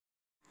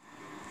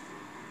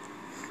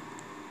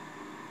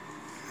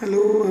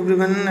Hello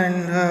everyone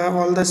and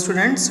all the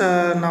students.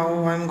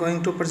 Now I am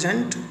going to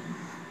present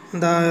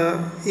the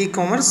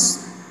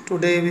e-commerce.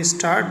 Today we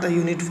start the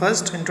unit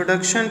first,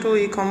 introduction to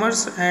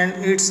e-commerce and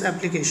its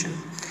application.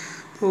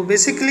 So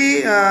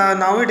basically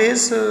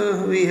nowadays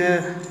we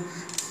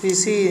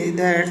see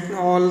that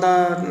all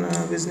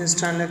the business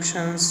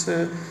transactions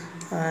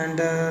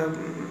and uh,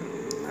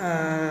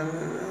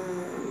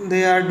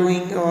 they are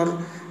doing or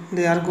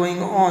they are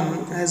going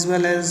on as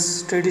well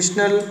as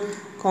traditional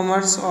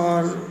commerce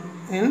or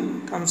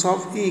in terms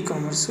of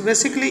e-commerce. So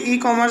basically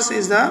e-commerce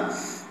is the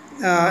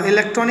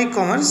electronic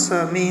commerce,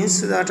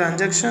 means the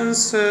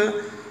transactions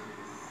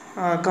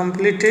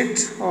completed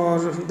or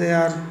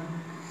there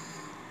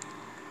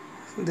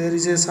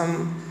is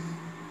some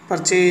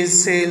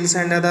purchase, sales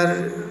and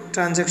other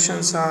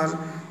transactions are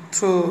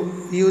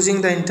through using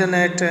the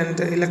internet and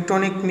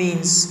electronic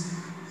means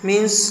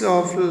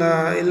of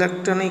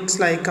electronics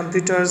like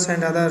computers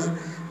and other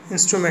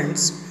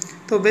instruments.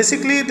 So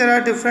basically there are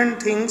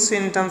different things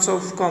in terms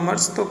of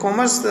commerce. So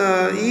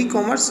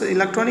e-commerce,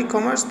 electronic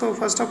commerce. So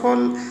first of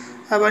all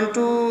I want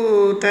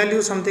to tell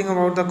you something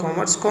about the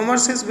commerce.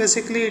 Commerce is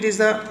basically it is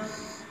the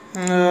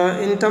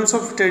in terms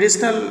of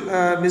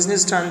traditional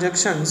business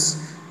transactions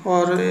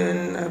or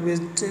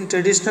in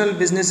traditional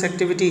business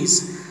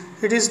activities,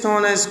 it is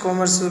known as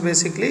commerce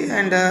basically,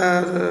 and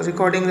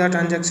recording the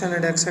transaction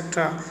and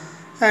etc.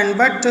 And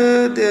but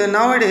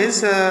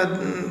nowadays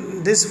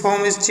this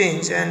form is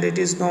changed and it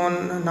is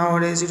known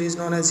nowadays it is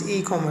known as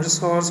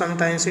e-commerce, or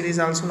sometimes it is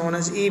also known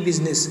as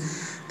e-business.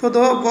 So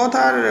though both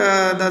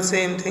are the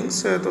same things,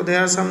 so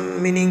there are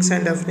some meanings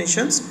and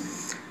definitions.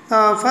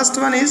 First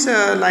one is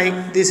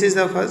like this is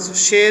the first: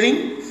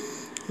 sharing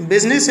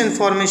business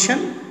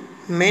information,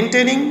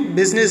 maintaining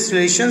business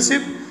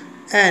relationship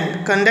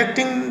and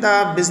conducting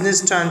the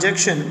business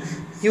transaction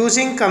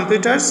using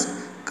computers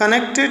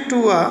connected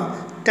to a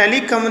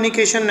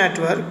telecommunication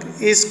network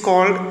is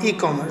called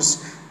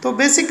e-commerce. So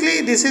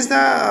basically this is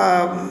the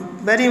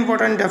very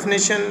important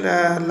definition,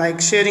 like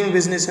sharing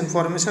business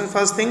information.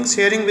 First thing,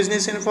 sharing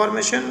business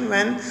information,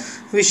 when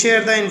we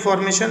share the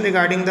information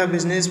regarding the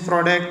business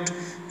product,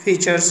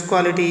 features,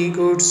 quality,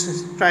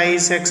 goods,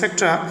 price,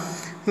 etc.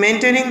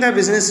 Maintaining the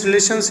business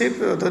relationship,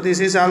 so this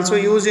is also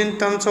used in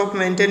terms of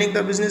maintaining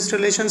the business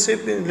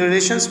relationship in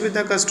relations with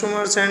the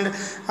customers and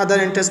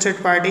other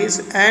interested parties,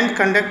 and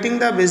conducting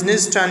the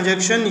business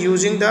transaction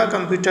using the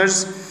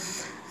computers.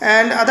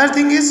 And other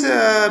thing is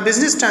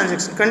business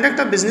transaction, conduct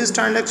a business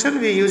transaction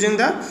we using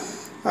the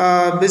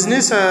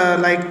business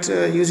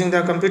using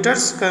the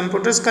computers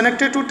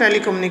connected to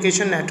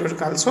telecommunication network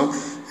also.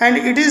 And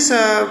it is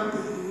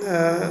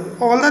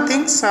all the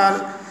things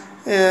are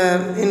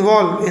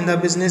involved in the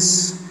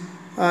business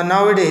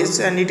nowadays,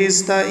 and it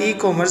is the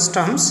e-commerce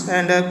terms.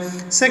 And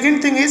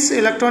second thing is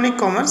electronic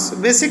commerce.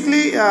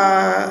 Basically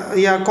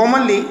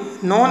commonly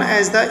known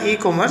as the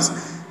e-commerce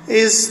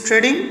is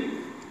trading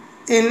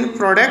in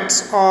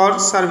products or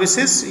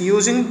services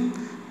using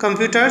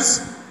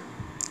computers,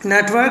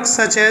 networks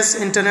such as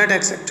internet,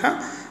 etc.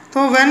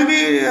 So when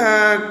we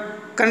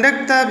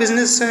conduct the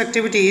business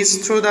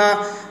activities through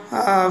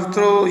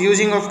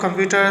using of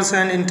computers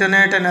and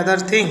internet and other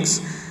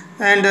things,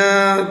 and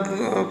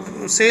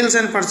sales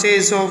and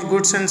purchase of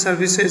goods and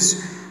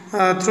services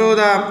through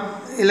the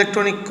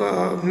electronic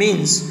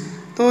means,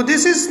 so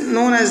this is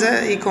known as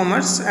a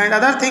e-commerce. And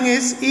other thing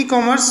is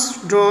e-commerce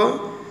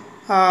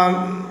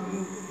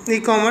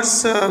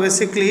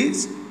basically,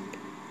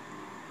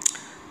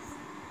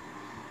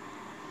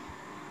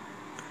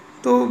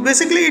 so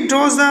basically it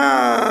draws the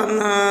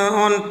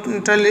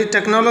on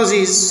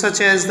technologies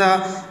such as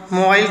the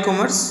mobile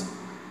commerce,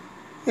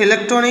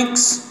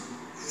 electronics,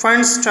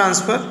 funds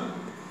transfer,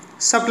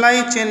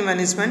 supply chain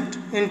management,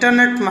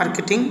 internet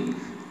marketing,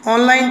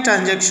 online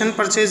transaction,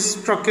 purchase,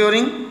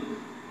 procuring,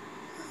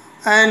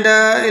 and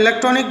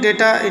electronic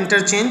data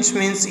interchange,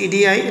 means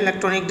EDI,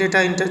 electronic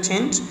data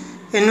interchange,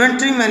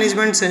 inventory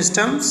management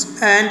systems,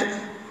 and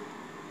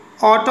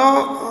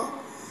automated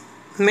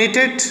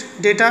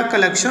data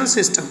collection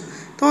system.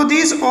 So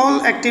these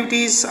all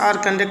activities are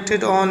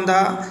conducted on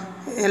the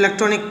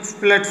electronic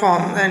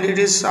platform, and it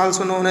is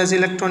also known as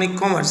electronic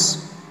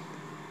commerce.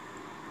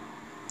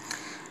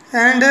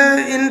 And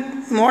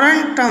in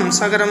modern terms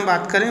अगर हम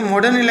बात करें,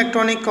 modern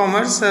electronic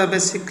commerce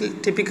basically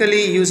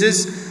typically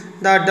uses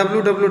the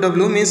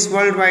www, means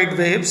world wide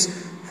webs,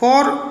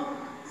 for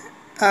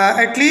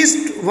at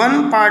least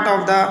one part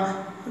of the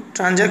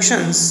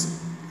transactions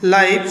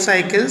life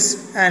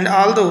cycles, and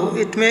although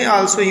it may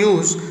also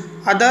use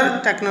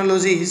other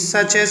technologies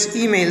such as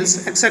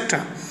emails,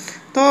 etc.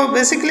 So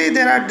basically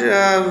there are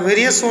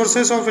various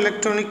sources of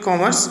electronic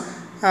commerce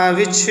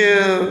which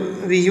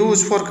we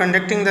use for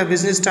conducting the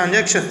business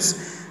transactions.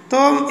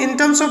 So in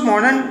terms of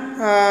modern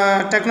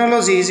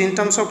technologies, in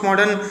terms of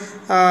modern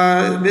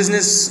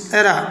business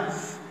era,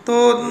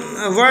 so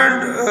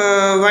world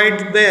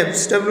wide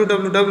webs,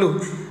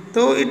 www,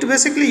 so it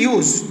basically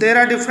use, there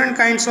are different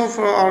kinds of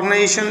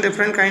organization,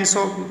 different kinds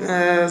of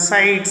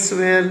sites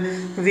where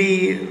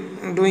we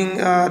doing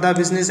the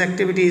business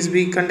activities,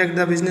 we conduct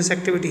the business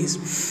activities.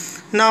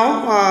 Now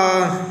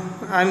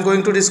I am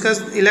going to discuss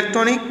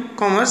electronic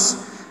commerce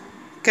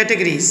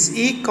categories,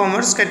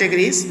 e-commerce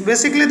categories.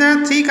 Basically there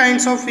are three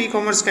kinds of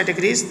e-commerce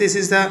categories. This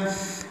is the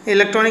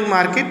electronic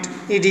market,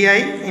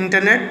 EDI,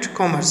 internet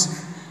commerce.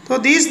 So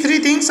these three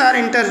things are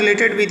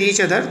interrelated with each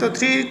other. So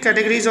three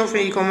categories of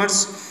e-commerce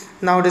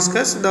now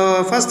discuss.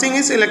 The first thing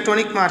is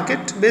electronic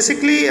market.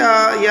 Basically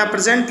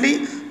presently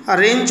a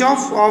range of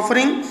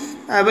offering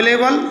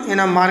available in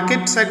a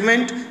market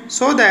segment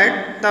so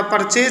that the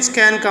purchase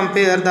can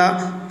compare the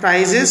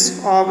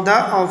prices of the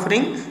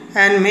offering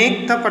and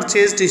make the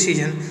purchase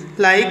decision,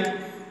 like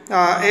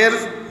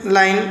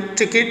airline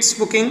tickets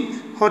booking,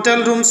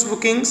 hotel rooms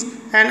bookings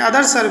and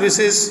other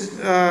services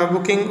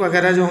booking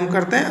वगैरह जो हम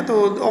करते हैं. तो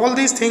all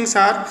these things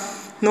are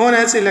known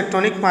as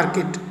electronic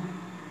market.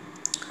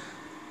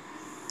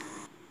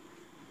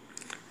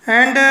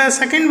 And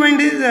second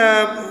point is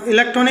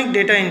electronic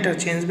data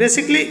interchange.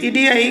 Basically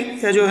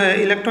EDI जो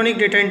है electronic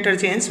data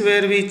interchange,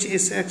 where which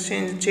is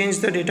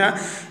change the data,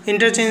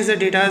 interchange the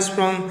data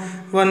from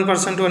one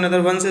person to another,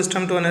 one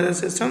system to another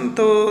system.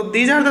 So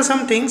these are the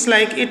some things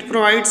like it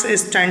provides a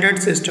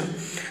standard system.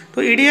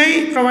 So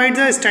EDI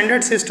provides a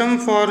standard system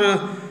for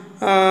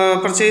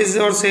purchase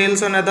or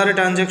sales and other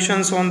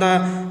transactions on the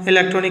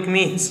electronic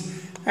means.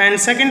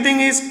 And second thing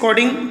is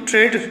coding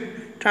trade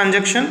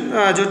transaction.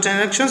 जो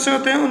transactions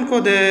होते हैं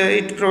उनको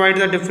it provides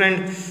the different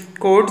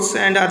codes.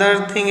 And other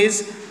thing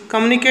is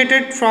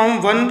communicated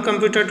from one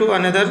computer to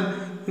another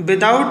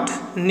without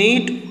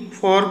need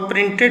for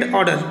printed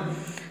order.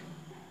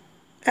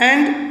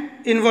 And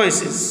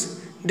invoices,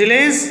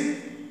 delays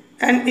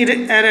and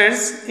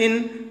errors in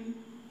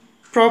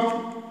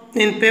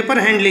paper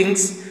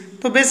handlings.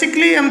 तो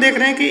basically हम देख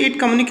रहे हैं कि it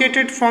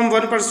communicated from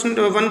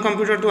one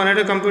computer to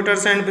another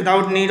computers and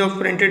without need of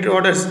printed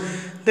orders.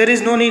 There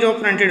is no need of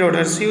printed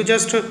orders. You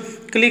just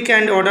click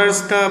and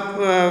orders the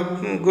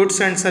goods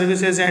and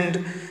services and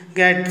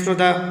get through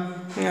the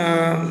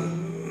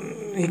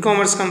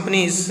e-commerce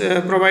companies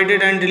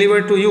provided and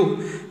delivered to you.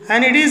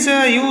 And it is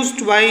used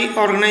by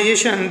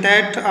organization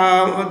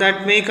that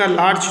make a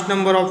large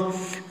number of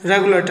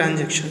regular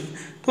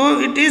transactions. So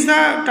it is the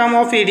term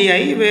of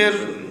EDI where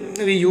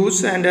we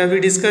use and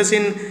we discuss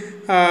in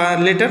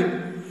later.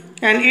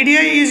 And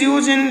EDI is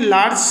used in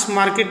large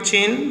market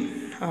chain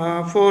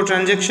for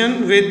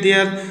transaction with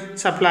their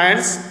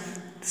suppliers.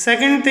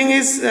 Second thing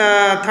is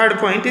third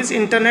point is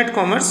internet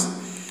commerce.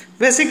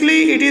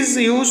 Basically it is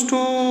used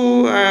to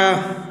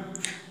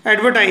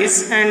advertise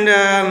and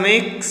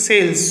make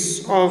sales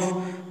of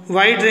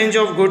wide range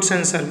of goods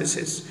and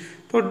services.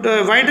 तो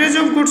wide range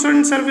of goods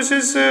and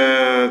services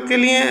के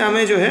लिए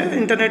हमें जो है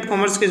internet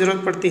commerce की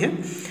ज़रूरत पड़ती है.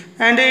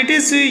 And it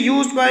is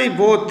used by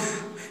both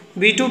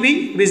B2B,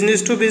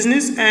 business to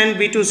business, and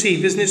B2C,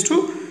 business to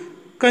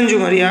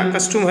consumer या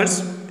customers.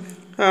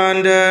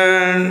 And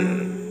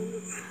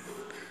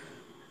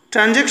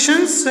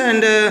transactions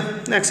and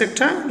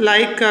etcetera.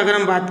 Like अगर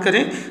हम बात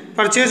करें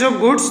purchase of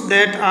goods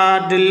that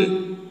are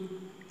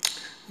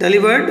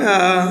delivered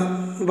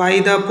by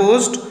the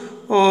post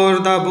or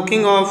the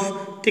booking of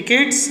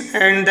tickets,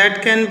 and that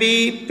can be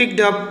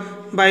picked up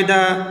by the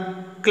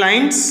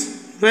clients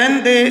when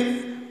they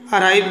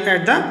arrive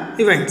at the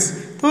events.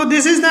 So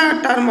this is the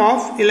term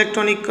of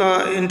electronic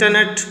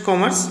internet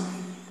commerce.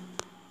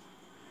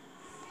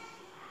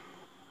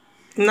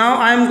 Now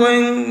I am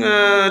going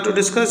to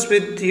discuss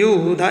with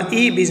you the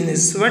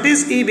e-business. What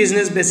is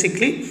e-business?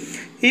 Basically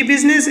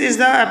e-business is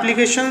the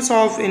applications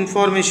of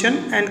information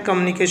and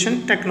communication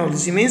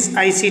technology, means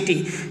ICT.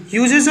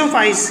 Uses of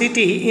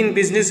ICT in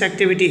business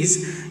activities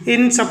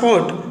in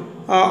support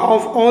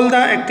of all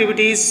the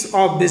activities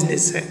of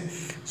business.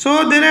 So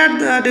there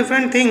are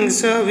different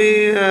things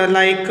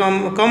like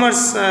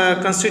commerce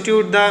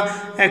constitute the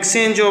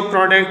exchange of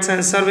products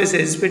and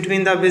services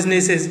between the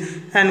businesses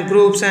and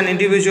groups and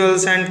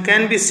individuals, and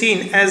can be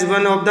seen as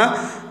one of the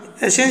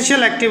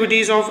essential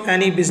activities of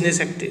any business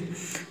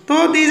activity. So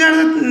these are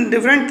the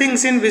different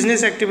things in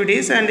business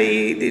activities, and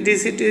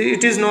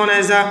it is known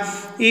as the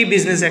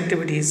e-business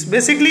activities.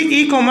 Basically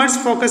e-commerce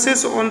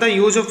focuses on the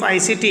use of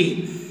ICT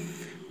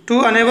to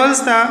enable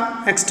the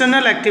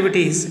external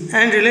activities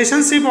and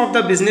relationship of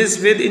the business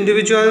with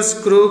individuals,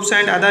 groups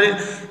and other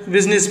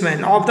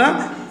businessmen. Of the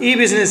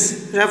e-business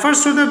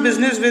refers to the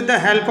business with the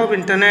help of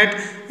internet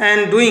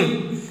and doing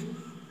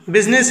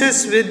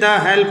businesses with the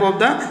help of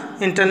the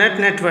internet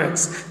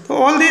networks. So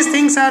all these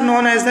things are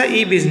known as the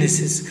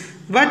e-businesses.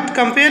 But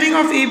comparing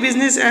of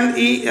e-business and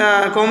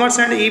e-commerce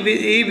and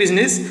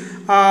e-business,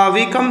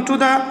 we come to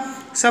the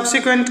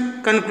subsequent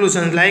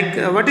conclusion, like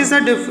what is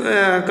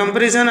the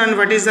comparison and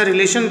what is the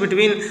relation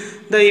between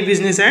the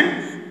e-business and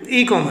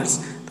e-commerce.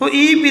 So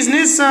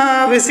e-business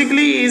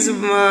basically is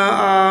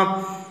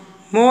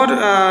more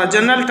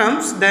general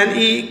terms than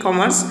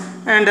e-commerce,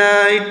 and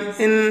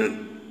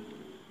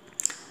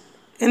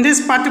in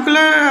this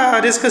particular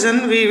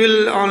discussion we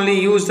will only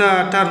use the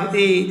term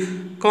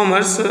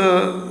e-commerce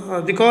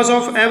because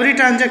of every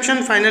transaction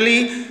finally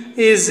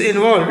is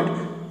involved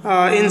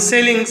in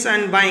sellings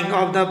and buying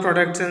of the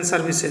products and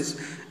services.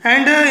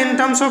 And in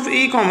terms of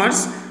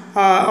e-commerce,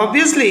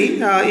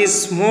 obviously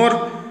is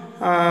more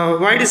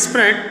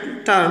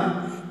widespread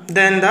term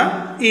than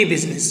the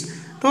e-business.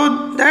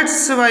 So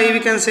that's why we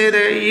can say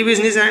the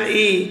e-business and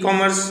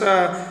e-commerce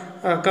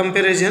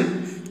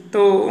comparison.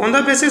 So on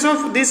the basis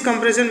of this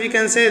comparison, we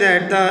can say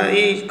that the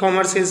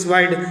e-commerce is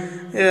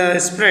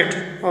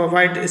spread or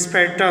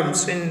widespread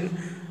terms in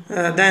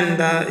than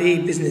the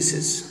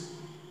e-businesses.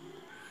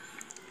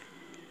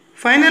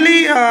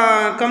 Finally,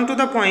 come to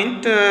the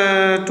point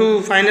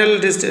to final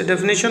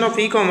definition of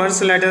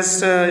e-commerce. Let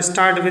us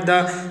start with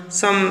the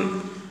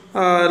some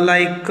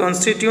like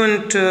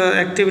constituent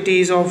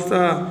activities of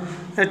the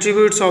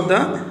attributes of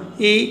the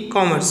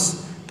e-commerce.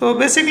 So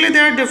basically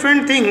there are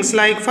different things,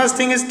 like first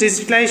thing is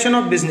digitalization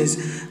of business.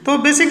 तो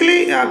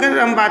basically अगर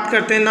हम बात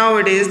करते हैं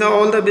nowadays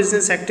all the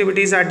business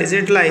activities are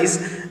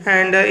digitalized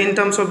and in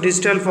terms of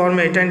digital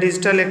format and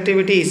digital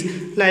activities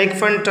like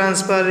fund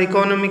transfer,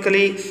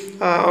 economically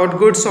or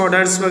goods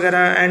orders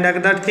वगैरह and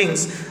other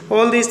things,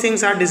 all these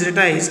things are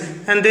digitized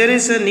and there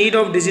is a need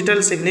of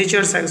digital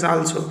signatures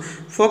also.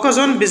 Focus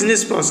on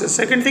business process.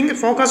 Second thing,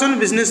 focus on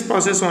business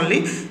process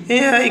only.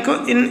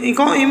 In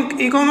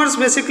e-commerce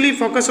basically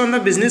focus on the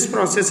business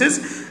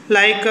processes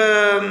like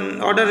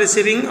order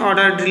receiving,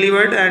 order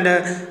delivered and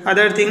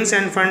other things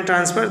and fund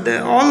transfer.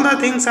 All the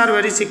things are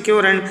very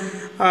secure and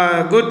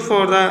good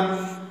for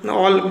the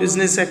all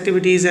business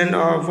activities and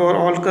for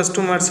all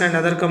customers and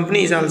other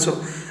companies also.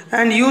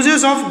 And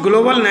uses of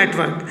global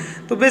network.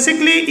 So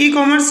basically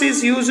e-commerce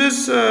is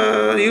use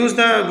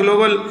the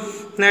global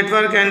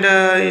network and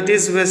it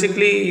is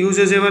basically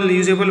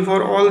usable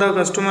for all the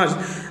customers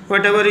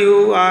whatever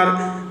you are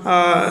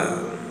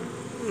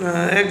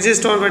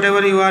exist or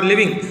whatever you are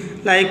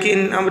living, like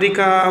in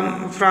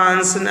America,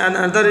 France and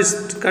other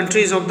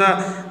countries of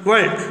the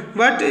world,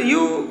 but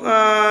you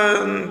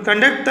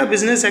conduct the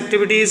business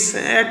activities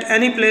at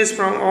any place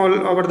from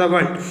all over the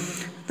world.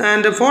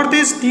 And fourth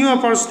is new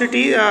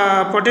opportunity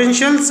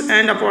potentials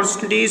and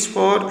opportunities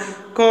for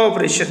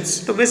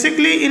cooperations. तो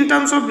basically in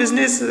terms of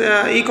business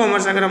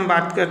e-commerce अगर हम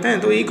बात करते हैं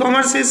तो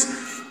e-commerce is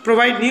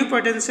provide new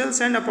potentials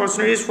and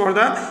opportunities for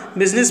the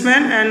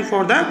businessman and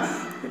for the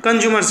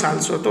consumers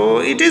also. So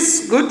it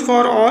is good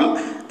for all.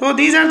 So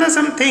these are the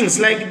some things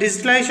like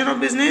digitalization of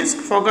business,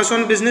 focus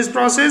on business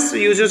process,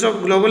 uses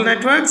of global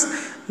networks,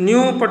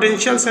 new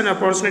potentials and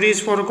opportunities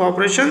for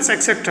cooperations,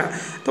 etc.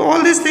 So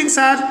all these things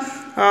are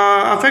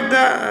affect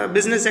the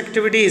business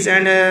activities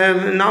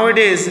and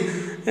nowadays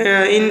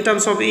in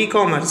terms of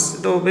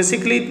e-commerce. So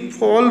basically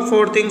all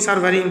four things are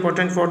very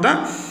important for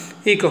the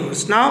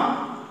e-commerce.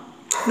 Now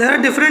there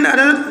are different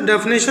other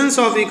definitions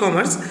of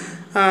e-commerce.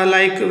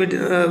 Like we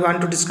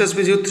want to discuss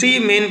with you three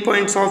main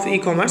points of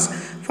e-commerce.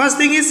 First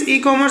thing is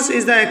e-commerce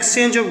is the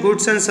exchange of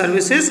goods and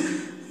services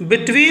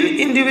between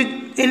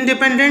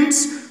independent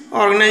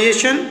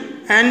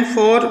organization and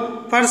for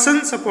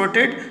persons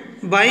supported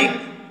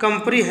by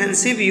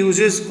comprehensive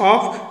uses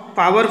of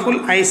powerful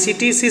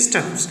ICT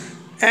systems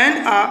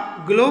and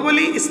a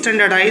globally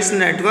standardized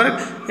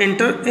network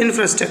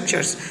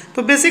infrastructures.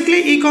 तो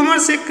basically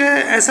e-commerce एक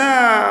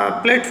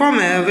ऐसा platform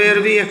है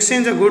where we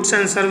exchange the goods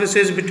and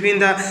services between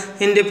the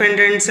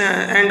independents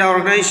and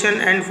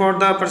organization and for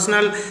the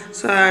personal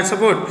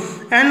support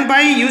and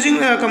by using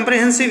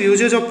comprehensive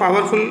uses of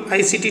powerful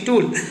ICT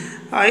tool.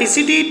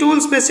 ICT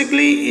tools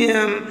basically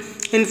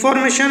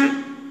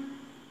information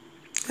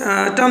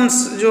terms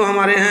जो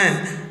हमारे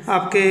हैं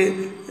आपके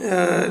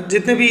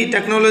जितने भी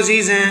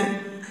technologies हैं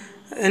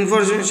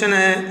information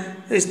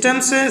है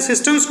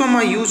systems को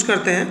हम यूज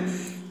करते हैं.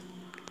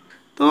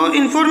 तो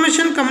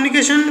इंफॉर्मेशन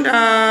कम्युनिकेशन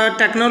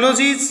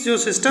टेक्नोलॉजीज जो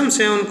सिस्टम्स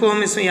हैं उनको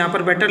हम इसमें यहाँ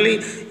पर बेटरली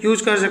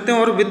यूज कर सकते हैं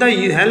और with the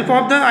help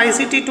of the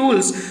ICT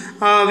tools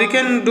we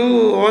can do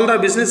all the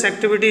business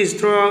activities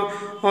through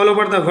all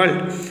over the world.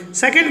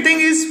 Second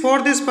thing is for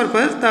this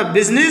purpose the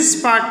business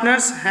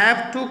partners have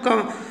to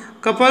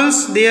couples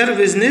their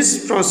business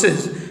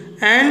process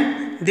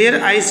and their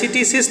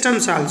ICT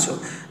systems also.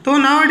 तो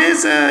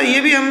nowadays ये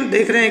भी हम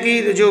देख रहे हैं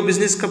कि जो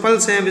business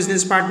couples हैं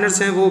बिजनेस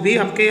पार्टनर्स हैं वो भी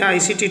आपके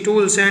ICT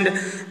tools and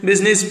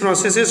business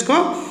processes को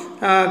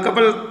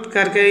कपल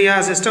करके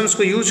या सिस्टम्स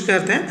को यूज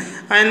करते हैं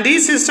and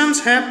these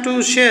systems have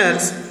to share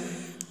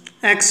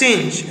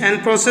exchange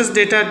and process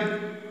data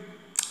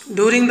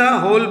during the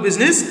whole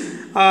business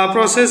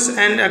process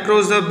and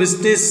across the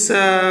business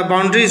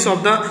boundaries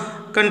of the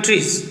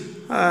countries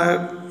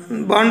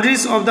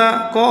boundaries of the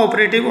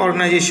cooperative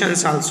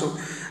organizations also.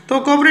 तो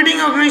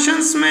cooperating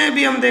organizations में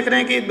भी हम देख रहे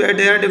हैं कि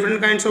there are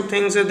different kinds of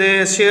things.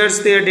 They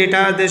shares their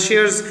data, they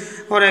shares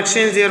or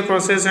exchange their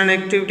process and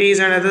activities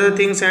and other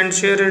things and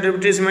share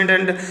advertisement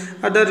and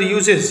other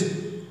uses.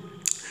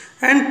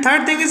 And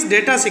third thing is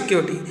data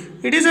security.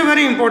 It is a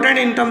very important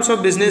in terms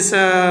of business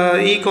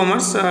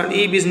e-commerce,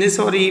 e-business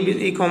or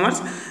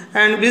e-commerce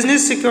and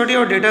business security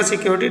or data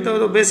security.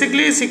 So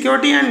basically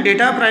security and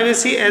data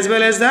privacy as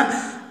well as the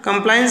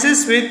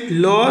compliances with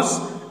laws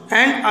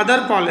and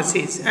other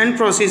policies and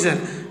procedure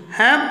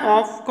have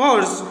of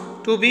course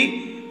to be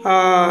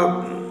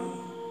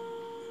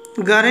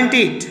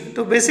guaranteed.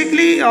 So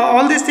basically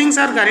all these things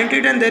are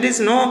guaranteed and there is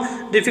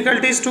no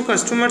difficulties to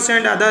customers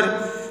and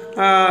other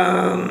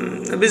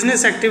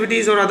business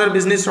activities or other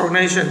business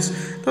organizations.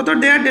 So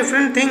there are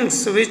different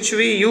things which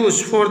we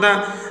use for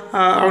the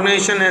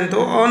organization, and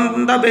so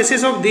on the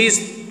basis of these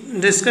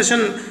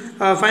discussion,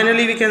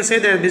 finally we can say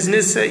that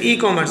business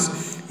e-commerce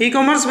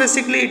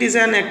basically it is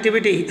an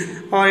activity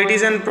or it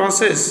is an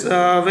process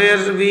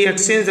where we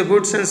exchange the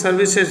goods and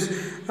services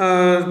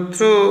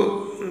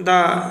through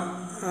the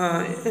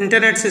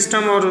internet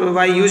system or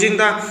by using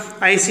the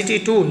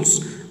ICT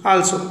tools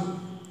also.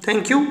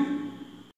 Thank you.